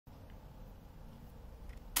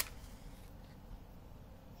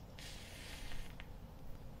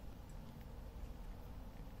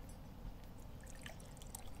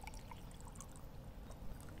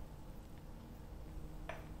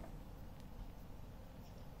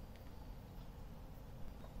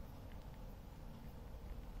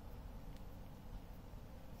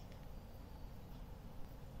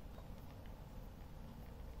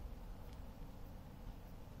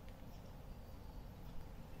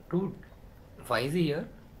Dude, why is he here?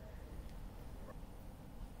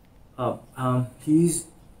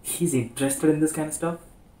 He's interested in this kind of stuff.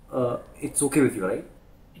 It's okay with you, right?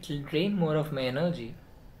 It'll drain more of my energy.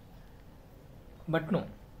 But no,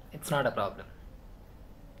 it's not a problem.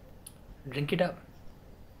 Drink it up.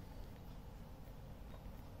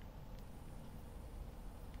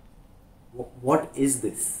 What is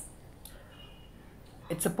this?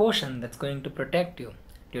 It's a potion that's going to protect you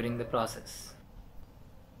during the process.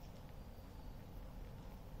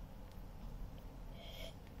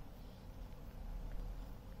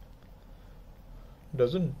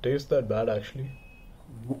 Doesn't taste that bad actually.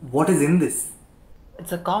 What is in this?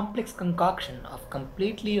 It's a complex concoction of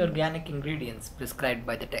completely organic ingredients prescribed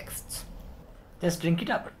by the texts. Just drink it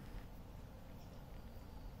up.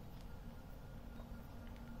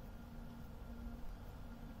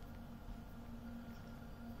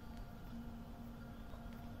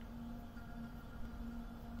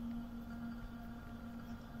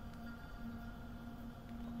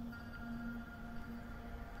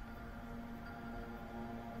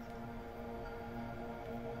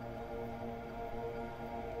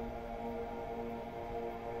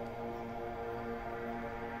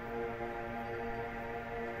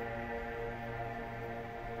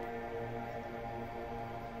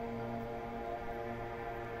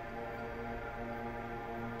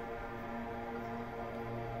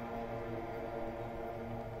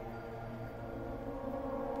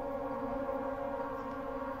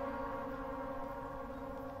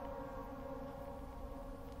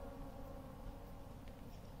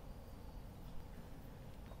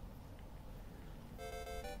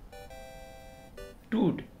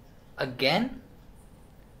 Dude, again?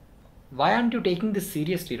 Why aren't you taking this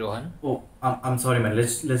seriously, Rohan? Oh, I'm sorry, man.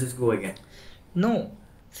 Let's just go again. No.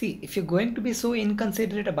 See, if you're going to be so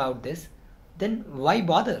inconsiderate about this, then why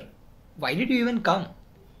bother? Why did you even come?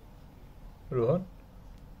 Rohan?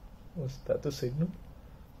 Was that the signal?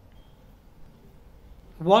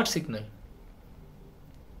 What signal?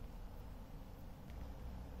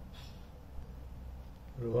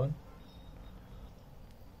 Rohan?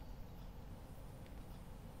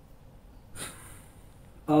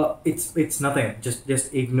 It's nothing.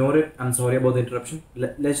 Just ignore it. I'm sorry about the interruption.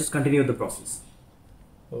 Let's just continue the process.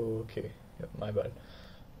 Oh, okay. Yeah, my bad.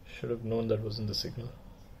 Should have known that wasn't the signal.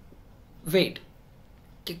 Wait.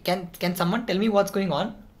 Can someone tell me what's going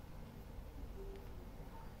on?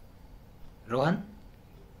 Rohan?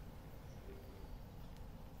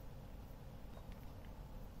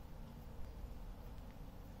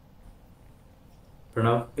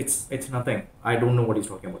 Pranav, it's nothing. I don't know what he's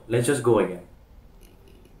talking about. Let's just go again.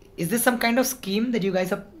 Is this some kind of scheme that you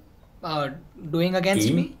guys are doing against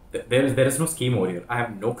Scheme? me? There is no scheme over here. I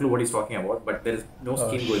have no clue what he's talking about, but there is no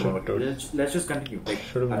scheme going on. shit, dude. Let's just continue. Like,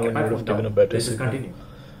 Should have I'll known get my you would phone have given down. a better Let's just signal. continue.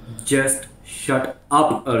 Just shut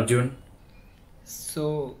up, Arjun.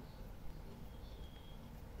 So,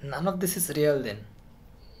 none of this is real then.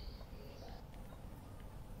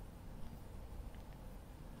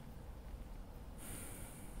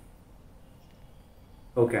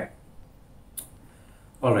 Okay.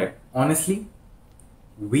 Alright. Honestly,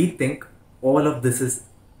 we think all of this is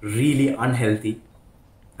really unhealthy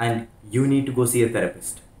and you need to go see a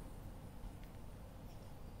therapist.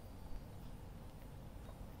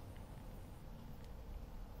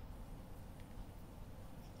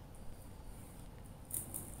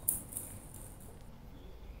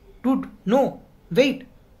 Dude, no. Wait.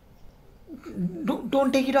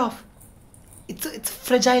 Don't take it off. It's a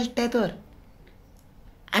fragile tether.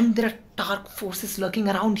 And there are dark forces lurking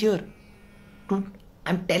around here. Dude,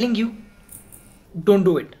 I'm telling you, don't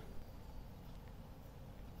do it.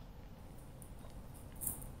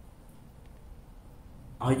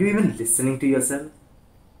 Are you even listening to yourself?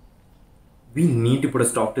 We need to put a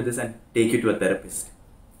stop to this and take you to a therapist.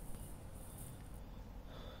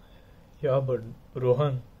 Yeah, but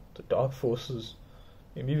Rohan, the dark forces,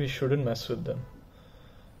 maybe we shouldn't mess with them.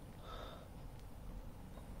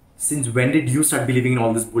 Since when did you start believing in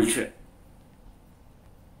all this bullshit?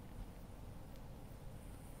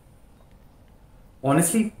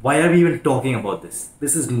 Honestly, why are we even talking about this?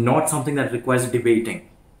 This is not something that requires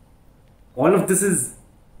debating. All of this is.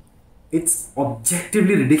 It's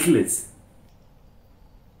objectively ridiculous.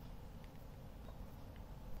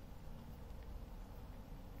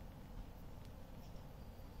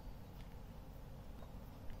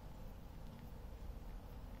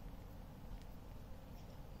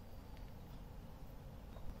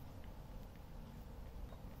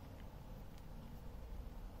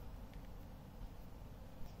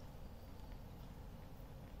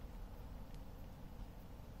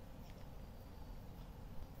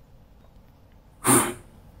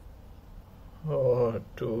 Oh,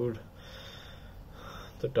 dude.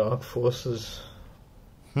 The dark forces.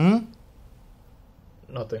 Hmm?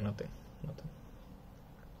 Nothing.